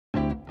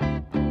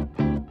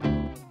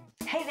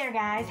Hey there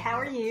guys, how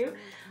are you?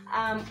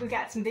 We've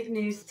got some big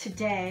news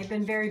today.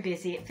 Been very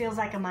busy. It feels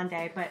like a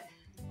Monday, but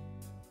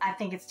I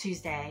think it's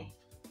Tuesday.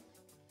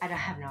 I don't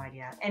have no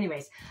idea.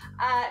 Anyways,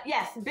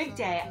 yes, big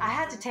day. I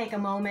had to take a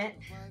moment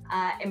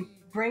and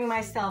bring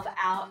myself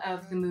out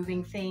of the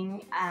moving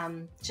thing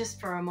just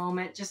for a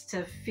moment, just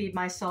to feed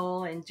my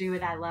soul and do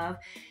what I love.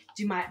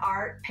 Do my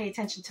art, pay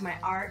attention to my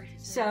art.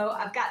 So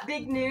I've got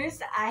big news.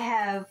 I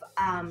have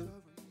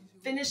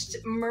finished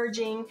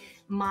merging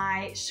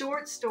my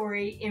short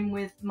story in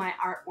with my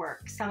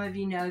artwork. Some of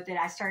you know that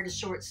I started a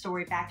short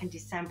story back in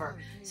December.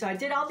 So I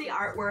did all the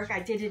artwork. I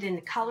did it in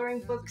the coloring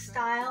book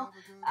style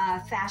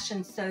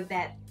fashion so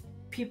that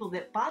people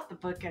that bought the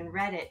book and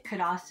read it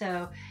could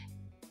also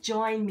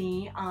join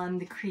me on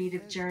the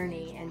creative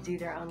journey and do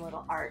their own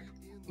little art.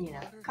 You know,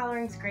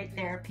 coloring's great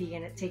therapy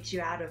and it takes you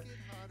out of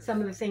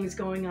some of the things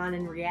going on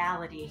in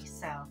reality.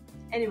 So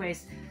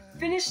anyways,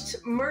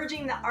 finished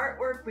merging the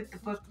artwork with the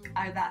book,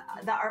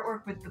 the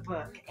artwork with the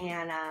book,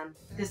 and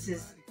this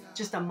is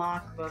just a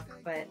mock book,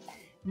 but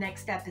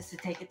next step is to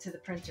take it to the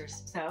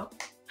printers. So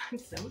I'm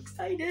so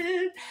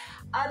excited.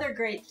 Other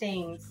great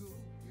things.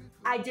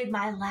 I did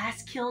my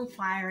last kiln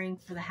firing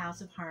for the House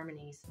of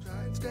Harmonies.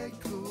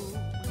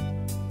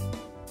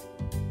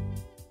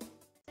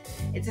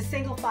 It's a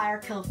single fire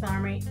kiln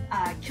firing,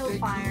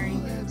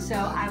 so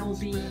I will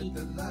be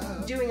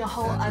doing a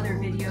whole other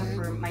video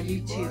for my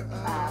YouTube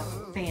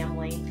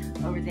family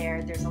over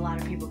there. There's a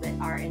lot of people that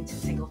are into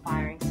single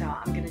firing, so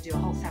I'm going to do a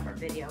whole separate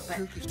video.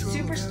 But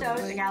super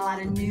stoked. I got a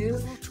lot of new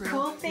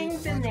cool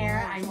things in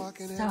there I'm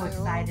so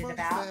excited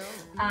about.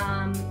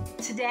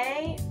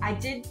 Today,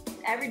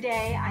 every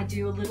day I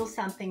do a little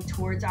something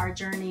towards our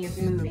journey of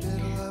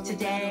moving.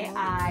 Today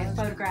I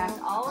photographed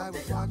all of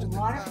the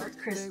Waterford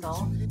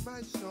crystal.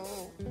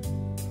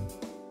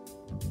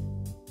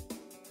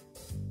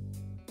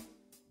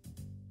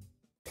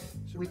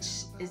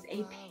 Which is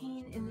a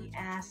pain in the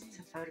ass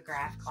to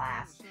photograph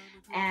glass.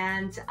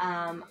 And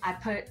I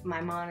put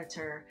my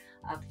monitor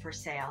up for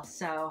sale,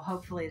 so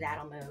hopefully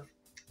that'll move.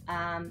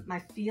 My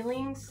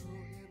feelings,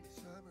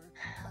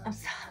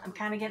 I'm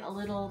kind of getting a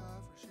little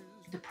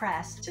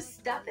depressed. Just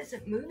stuff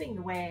isn't moving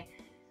the way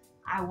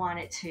I want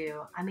it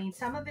to. I mean,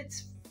 some of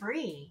it's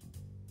free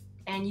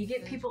and you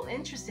get people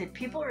interested.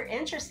 People are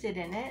interested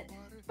in it,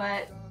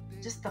 but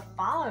just the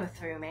follow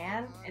through,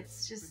 man.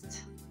 It's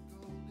just,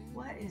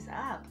 what is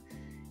up?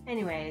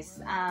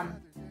 Anyways, I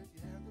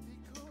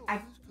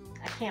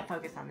can't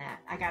focus on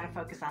that. I gotta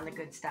focus on the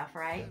good stuff,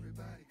 right?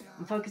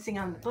 I'm focusing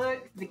on the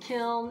book, the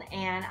kiln,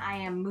 and I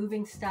am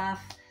moving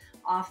stuff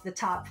off the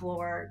top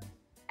floor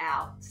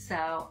out.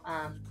 So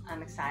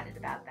I'm excited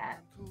about that.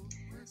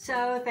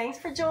 So thanks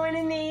for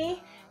joining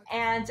me.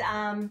 And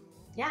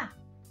yeah,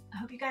 I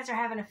hope you guys are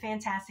having a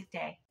fantastic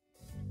day.